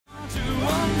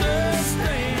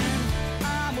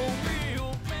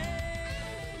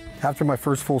After my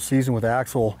first full season with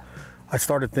Axel, I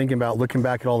started thinking about looking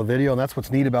back at all the video, and that's what's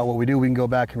neat about what we do. We can go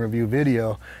back and review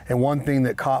video. And one thing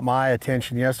that caught my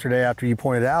attention yesterday after you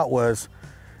pointed out was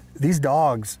these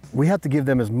dogs, we have to give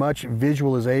them as much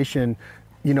visualization,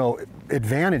 you know,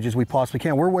 advantage as we possibly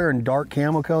can. We're wearing dark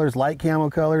camo colors, light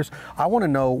camo colors. I want to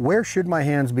know, where should my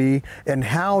hands be and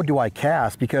how do I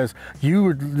cast? Because you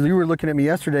were looking at me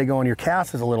yesterday going, your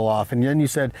cast is a little off, and then you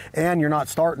said, and you're not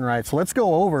starting right. So let's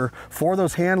go over, for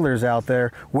those handlers out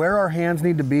there, where our hands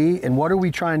need to be and what are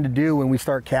we trying to do when we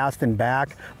start casting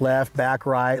back, left, back,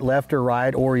 right, left or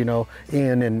right, or, you know,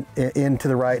 in to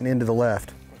the right and into the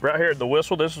left. Right here at the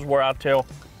whistle, this is where I tell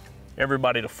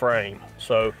everybody to frame.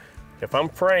 So if I'm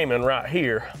framing right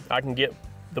here, I can get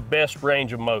the best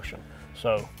range of motion.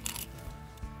 So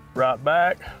right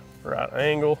back, right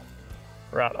angle,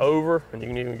 right over, and you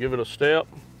can even give it a step,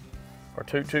 or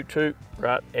toot, toot, toot,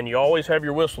 right? And you always have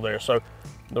your whistle there. So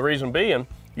the reason being,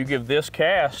 you give this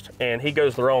cast and he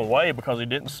goes the wrong way because he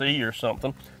didn't see you or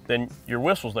something, then your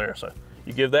whistle's there. So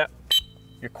you give that,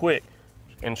 you're quick,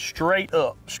 and straight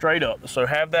up, straight up. So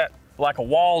have that like a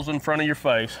wall's in front of your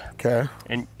face. Okay.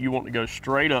 And you want to go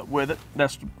straight up with it.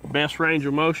 That's the best range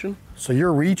of motion. So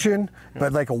you're reaching,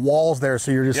 but like a wall's there,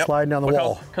 so you're just sliding down the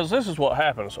wall. Because this is what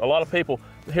happens. A lot of people,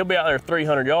 he'll be out there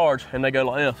 300 yards and they go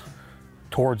like this.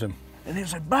 Towards him. And he'll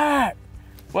say, back.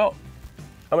 Well,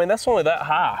 I mean, that's only that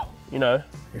high, you know.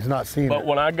 He's not seeing it. But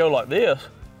when I go like this,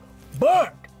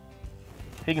 back,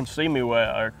 he can see me way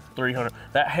out there 300.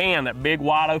 That hand, that big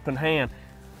wide open hand,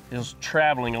 is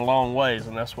traveling a long ways,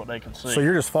 and that's what they can see. So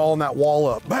you're just following that wall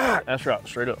up, back. That's right,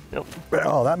 straight up. Yep.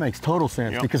 Oh, that makes total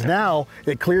sense, because now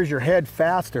it clears your head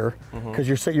faster because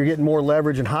you're getting more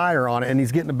leverage and higher on it, and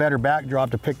he's getting a better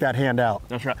backdrop to pick that hand out.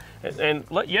 That's right. And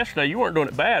yesterday you weren't doing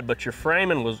it bad, but your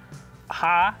framing was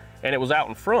high and it was out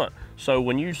in front. So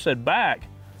when you said back,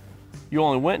 you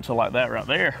only went to like that right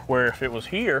there, where if it was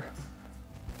here,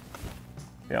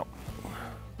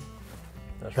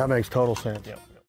 that makes total sense. Yep.